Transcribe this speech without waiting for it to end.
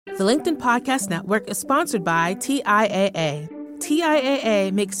The LinkedIn Podcast Network is sponsored by TIAA.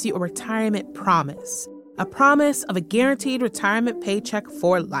 TIAA makes you a retirement promise, a promise of a guaranteed retirement paycheck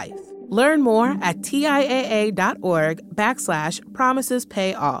for life. Learn more at TIAA.org/promises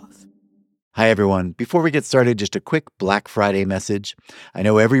pay off. Hi, everyone. Before we get started, just a quick Black Friday message. I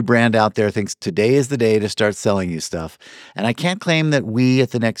know every brand out there thinks today is the day to start selling you stuff, and I can't claim that we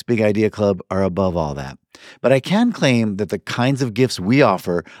at the Next Big Idea Club are above all that. But I can claim that the kinds of gifts we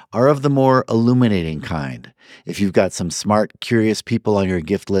offer are of the more illuminating kind. If you've got some smart, curious people on your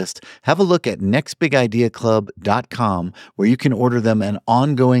gift list, have a look at nextbigideaclub.com, where you can order them an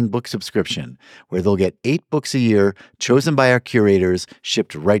ongoing book subscription, where they'll get 8 books a year, chosen by our curators,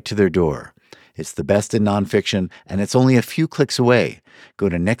 shipped right to their door. It's the best in nonfiction, and it's only a few clicks away. Go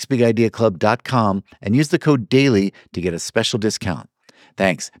to nextbigideaclub.com and use the code DAILY to get a special discount.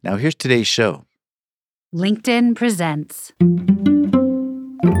 Thanks. Now here's today's show. LinkedIn presents.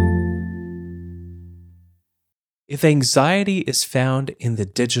 If anxiety is found in the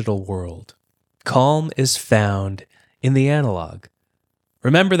digital world, calm is found in the analog.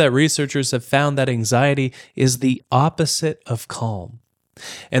 Remember that researchers have found that anxiety is the opposite of calm,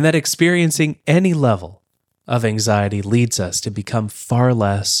 and that experiencing any level of anxiety leads us to become far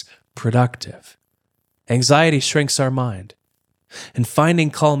less productive. Anxiety shrinks our mind, and finding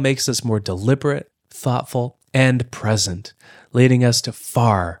calm makes us more deliberate, thoughtful, and present, leading us to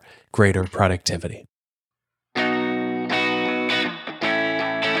far greater productivity.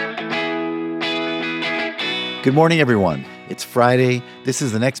 Good morning, everyone. It's Friday. This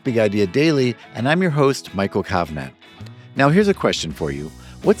is the Next Big Idea Daily, and I'm your host, Michael Kovnat. Now, here's a question for you.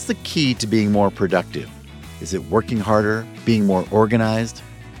 What's the key to being more productive? Is it working harder, being more organized?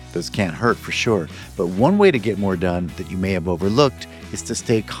 Those can't hurt for sure, but one way to get more done that you may have overlooked is to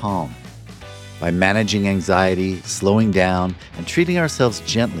stay calm. By managing anxiety, slowing down, and treating ourselves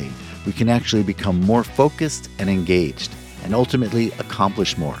gently, we can actually become more focused and engaged, and ultimately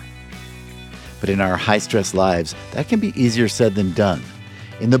accomplish more. But in our high-stress lives, that can be easier said than done.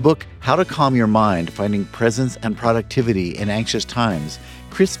 In the book, How to Calm Your Mind, Finding Presence and Productivity in Anxious Times,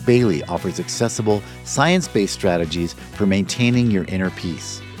 Chris Bailey offers accessible, science-based strategies for maintaining your inner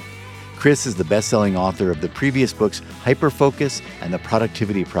peace. Chris is the best-selling author of the previous books Hyperfocus and The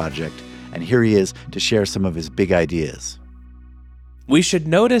Productivity Project, and here he is to share some of his big ideas. We should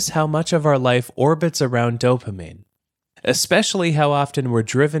notice how much of our life orbits around dopamine, especially how often we're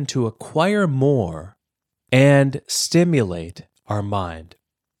driven to acquire more and stimulate our mind.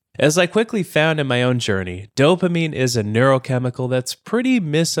 As I quickly found in my own journey, dopamine is a neurochemical that's pretty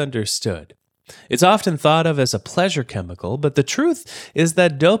misunderstood. It's often thought of as a pleasure chemical, but the truth is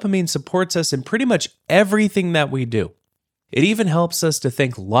that dopamine supports us in pretty much everything that we do. It even helps us to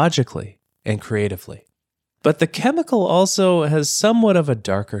think logically and creatively. But the chemical also has somewhat of a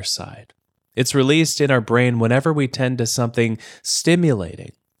darker side. It's released in our brain whenever we tend to something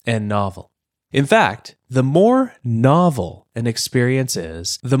stimulating and novel. In fact, the more novel an experience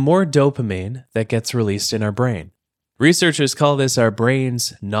is, the more dopamine that gets released in our brain. Researchers call this our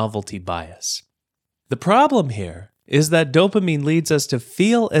brain's novelty bias. The problem here is that dopamine leads us to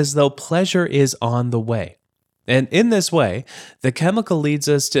feel as though pleasure is on the way. And in this way, the chemical leads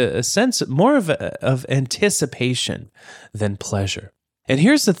us to a sense more of anticipation than pleasure. And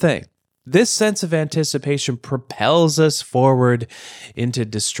here's the thing. This sense of anticipation propels us forward into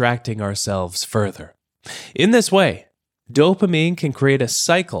distracting ourselves further. In this way, dopamine can create a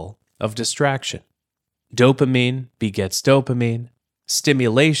cycle of distraction. Dopamine begets dopamine,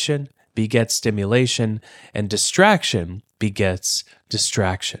 stimulation begets stimulation, and distraction begets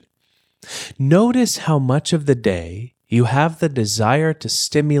distraction. Notice how much of the day you have the desire to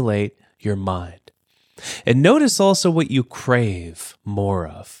stimulate your mind. And notice also what you crave more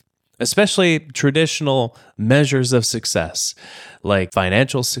of, especially traditional measures of success, like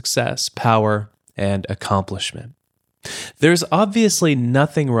financial success, power, and accomplishment. There's obviously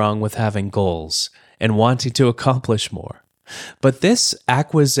nothing wrong with having goals and wanting to accomplish more, but this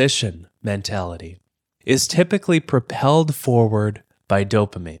acquisition mentality is typically propelled forward by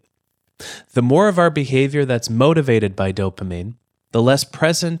dopamine. The more of our behavior that's motivated by dopamine, the less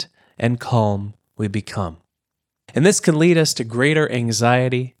present and calm we become. And this can lead us to greater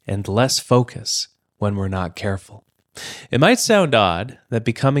anxiety and less focus when we're not careful. It might sound odd that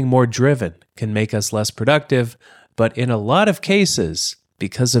becoming more driven can make us less productive, but in a lot of cases,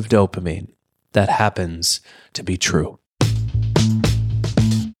 because of dopamine, that happens to be true.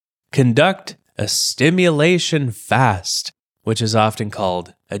 Conduct a stimulation fast, which is often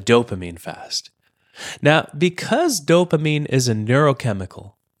called a dopamine fast. Now, because dopamine is a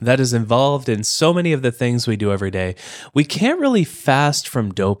neurochemical that is involved in so many of the things we do every day, we can't really fast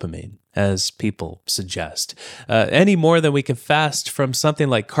from dopamine, as people suggest, any more than we can fast from something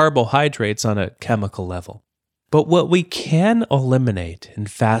like carbohydrates on a chemical level. But what we can eliminate and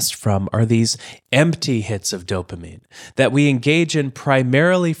fast from are these empty hits of dopamine that we engage in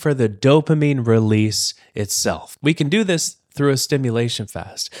primarily for the dopamine release itself. We can do this through a stimulation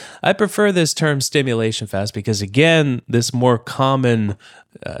fast. I prefer this term stimulation fast because, again, this more common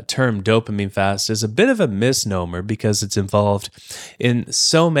term dopamine fast is a bit of a misnomer because it's involved in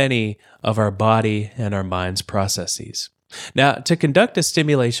so many of our body and our mind's processes. Now, to conduct a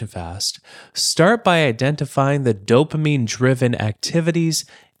stimulation fast, start by identifying the dopamine-driven activities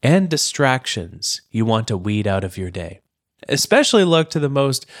and distractions you want to weed out of your day. Especially look to the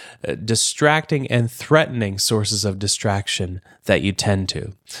most distracting and threatening sources of distraction that you tend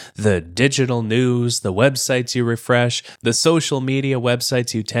to. The digital news, the websites you refresh, the social media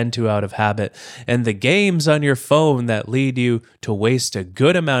websites you tend to out of habit, and the games on your phone that lead you to waste a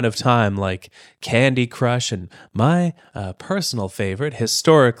good amount of time, like Candy Crush and my personal favorite,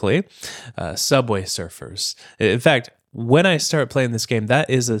 historically, Subway Surfers. In fact, when I start playing this game, that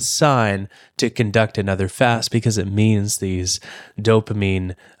is a sign to conduct another fast because it means these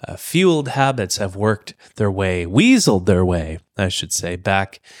dopamine-fueled habits have worked their way, weaseled their way, I should say,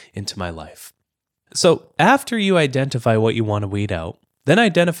 back into my life. So after you identify what you want to weed out, then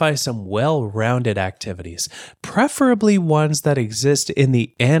identify some well-rounded activities, preferably ones that exist in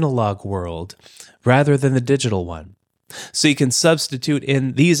the analog world rather than the digital one. So you can substitute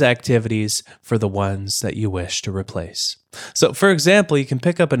in these activities for the ones that you wish to replace. So, for example, you can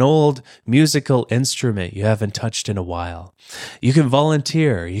pick up an old musical instrument you haven't touched in a while. You can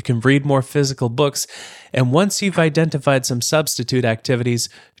volunteer, you can read more physical books, and once you've identified some substitute activities,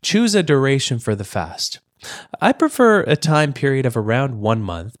 choose a duration for the fast. I prefer a time period of around 1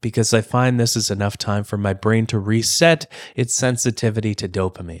 month because I find this is enough time for my brain to reset its sensitivity to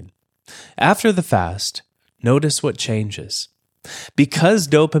dopamine. After the fast, notice what changes. Because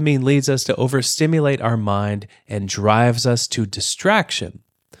dopamine leads us to overstimulate our mind and drives us to distraction,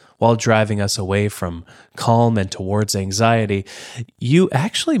 while driving us away from calm and towards anxiety, you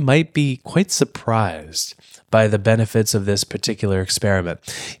actually might be quite surprised by the benefits of this particular experiment.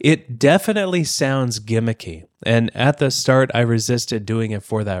 It definitely sounds gimmicky, and at the start I resisted doing it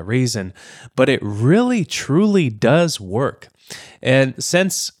for that reason, but it really truly does work. And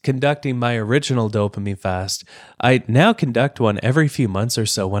since conducting my original dopamine fast, I now conduct one every few months or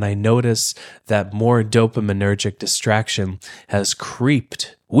so when I notice that more dopaminergic distraction has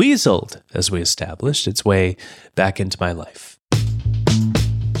weaseled, as we established, its way back into my life.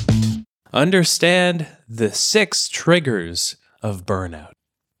 Understand the 6 triggers of burnout.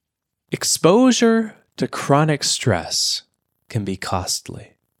 Exposure to chronic stress can be costly.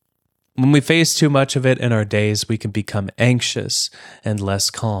 When we face too much of it in our days, we can become anxious and less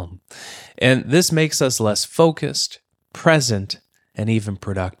calm. And this makes us less focused, present, and even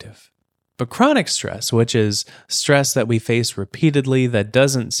productive. But chronic stress, which is stress that we face repeatedly that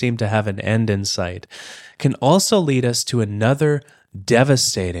doesn't seem to have an end in sight, can also lead us to another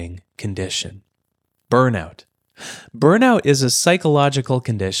devastating condition: burnout. Burnout is a psychological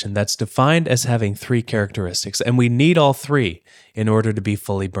condition that's defined as having 3 characteristics, and we need all 3 in order to be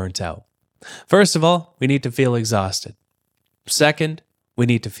fully burnt out. First of all, we need to feel exhausted. Second, we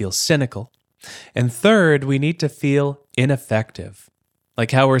need to feel cynical. And third, we need to feel ineffective,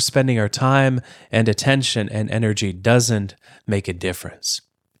 like how we're spending our time and attention and energy doesn't make a difference.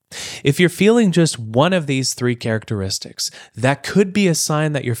 If you're feeling just one of these 3 characteristics, that could be a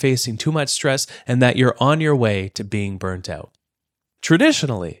sign that you're facing too much stress and that you're on your way to being burnt out.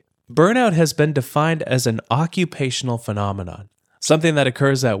 Traditionally, burnout has been defined as an occupational phenomenon, something that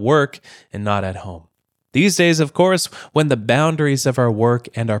occurs at work and not at home. These days, of course, when the boundaries of our work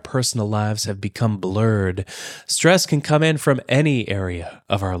and our personal lives have become blurred, stress can come in from any area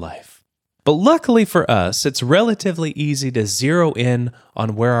of our life. But luckily for us, it's relatively easy to zero in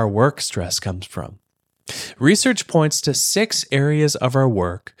on where our work stress comes from. Research points to 6 areas of our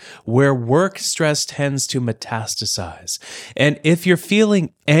work where work stress tends to metastasize. And if you're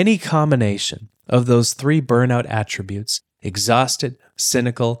feeling any combination of those 3 burnout attributes, exhausted,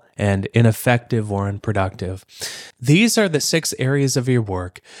 cynical, and ineffective or unproductive, these are the 6 areas of your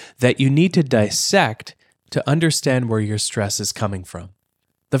work that you need to dissect to understand where your stress is coming from.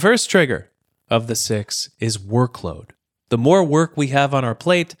 The first trigger of the 6 is workload. The more work we have on our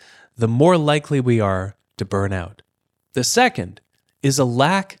plate, the more likely we are to burn out. The second is a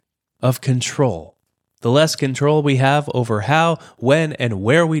lack of control. The less control we have over how, when, and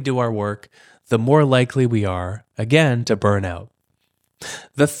where we do our work, the more likely we are, again, to burn out.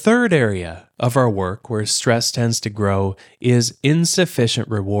 The third area of our work where stress tends to grow is insufficient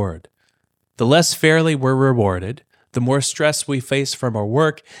reward. The less fairly we're rewarded, the more stress we face from our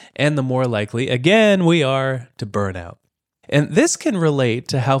work, and the more likely, again, we are to burn out. And this can relate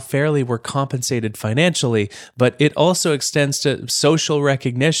to how fairly we're compensated financially, but it also extends to social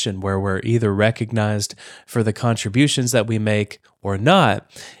recognition, where we're either recognized for the contributions that we make or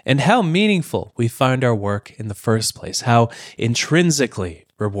not, and how meaningful we find our work in the first place, how intrinsically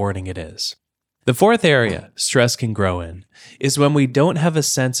rewarding it is. The fourth area stress can grow in is when we don't have a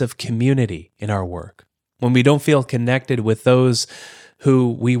sense of community in our work, when we don't feel connected with those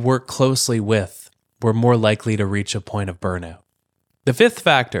who we work closely with. We're more likely to reach a point of burnout. The fifth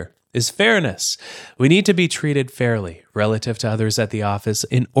factor is fairness. We need to be treated fairly relative to others at the office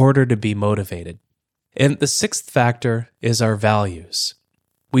in order to be motivated. And the sixth factor is our values.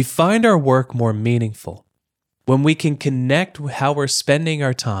 We find our work more meaningful when we can connect how we're spending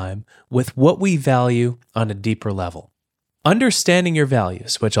our time with what we value on a deeper level. Understanding your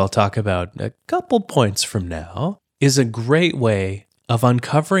values, which I'll talk about a couple points from now, is a great way of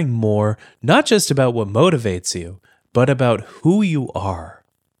uncovering more, not just about what motivates you, but about who you are.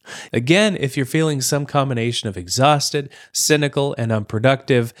 Again, if you're feeling some combination of exhausted, cynical, and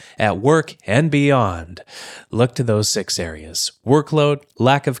unproductive at work and beyond, look to those 6 areas: workload,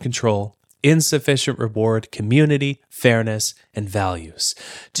 lack of control, insufficient reward, community, fairness, and values,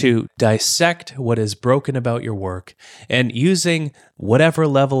 to dissect what is broken about your work, and using whatever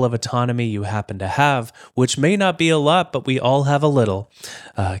level of autonomy you happen to have, which may not be a lot, but we all have a little,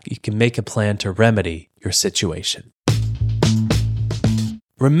 you can make a plan to remedy your situation.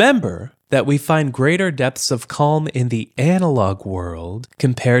 Remember that we find greater depths of calm in the analog world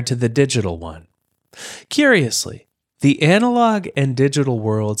compared to the digital one. Curiously, the analog and digital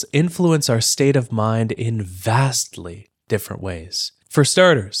worlds influence our state of mind in vastly different ways. For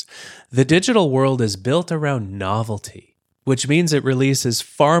starters, the digital world is built around novelty, which means it releases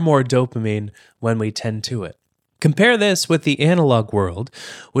far more dopamine when we tend to it. Compare this with the analog world,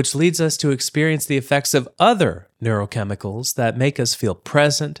 which leads us to experience the effects of other neurochemicals that make us feel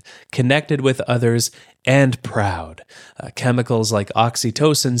present, connected with others, and proud. Chemicals like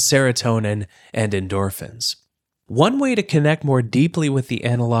oxytocin, serotonin, and endorphins. One way to connect more deeply with the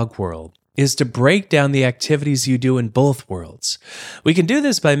analog world is to break down the activities you do in both worlds. We can do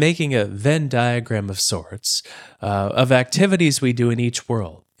this by making a Venn diagram of sorts of activities we do in each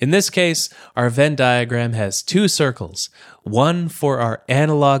world. In this case, our Venn diagram has 2 circles, one for our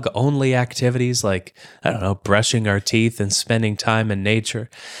analog-only activities like, brushing our teeth and spending time in nature,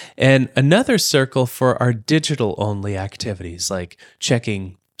 and another circle for our digital-only activities like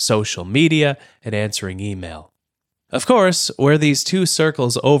checking social media and answering email. Of course, where these 2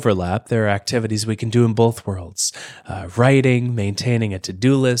 circles overlap, there are activities we can do in both worlds. Writing, maintaining a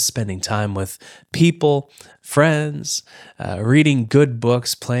to-do list, spending time with people, friends, reading good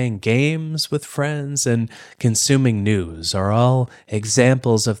books, playing games with friends, and consuming news are all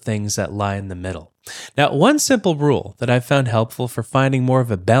examples of things that lie in the middle. Now, one simple rule that I've found helpful for finding more of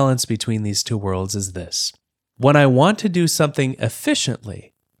a balance between these 2 worlds is this. When I want to do something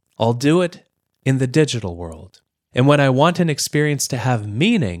efficiently, I'll do it in the digital world. And when I want an experience to have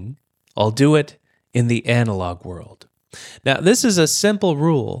meaning, I'll do it in the analog world. Now, this is a simple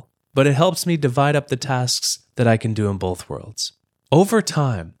rule, but it helps me divide up the tasks that I can do in both worlds. Over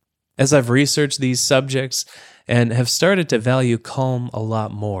time, as I've researched these subjects and have started to value calm a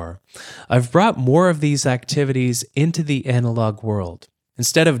lot more, I've brought more of these activities into the analog world.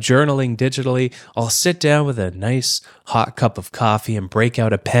 Instead of journaling digitally, I'll sit down with a nice hot cup of coffee and break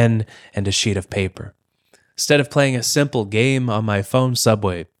out a pen and a sheet of paper. Instead of playing a simple game on my phone,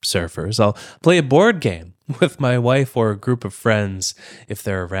 Subway Surfers, I'll play a board game with my wife or a group of friends if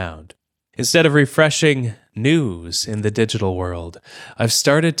they're around. Instead of refreshing news in the digital world, I've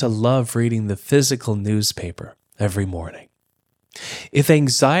started to love reading the physical newspaper every morning. If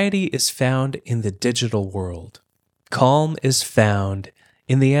anxiety is found in the digital world, calm is found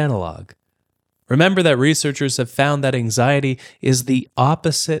in the analog. Remember that researchers have found that anxiety is the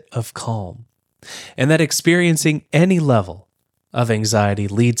opposite of calm, and that experiencing any level of anxiety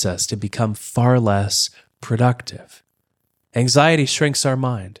leads us to become far less productive. Anxiety shrinks our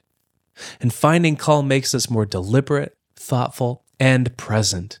mind, and finding calm makes us more deliberate, thoughtful, and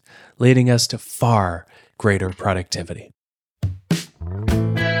present, leading us to far greater productivity.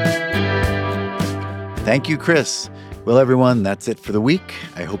 Thank you, Chris. Well, everyone, that's it for the week.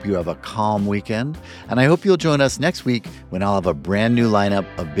 I hope you have a calm weekend, and I hope you'll join us next week when I'll have a brand new lineup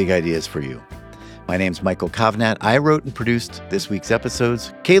of big ideas for you. My name's Michael Kovnat. I wrote and produced this week's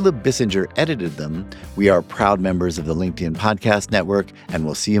episodes. Caleb Bissinger edited them. We are proud members of the LinkedIn Podcast Network, and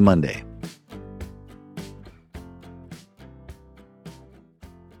we'll see you Monday.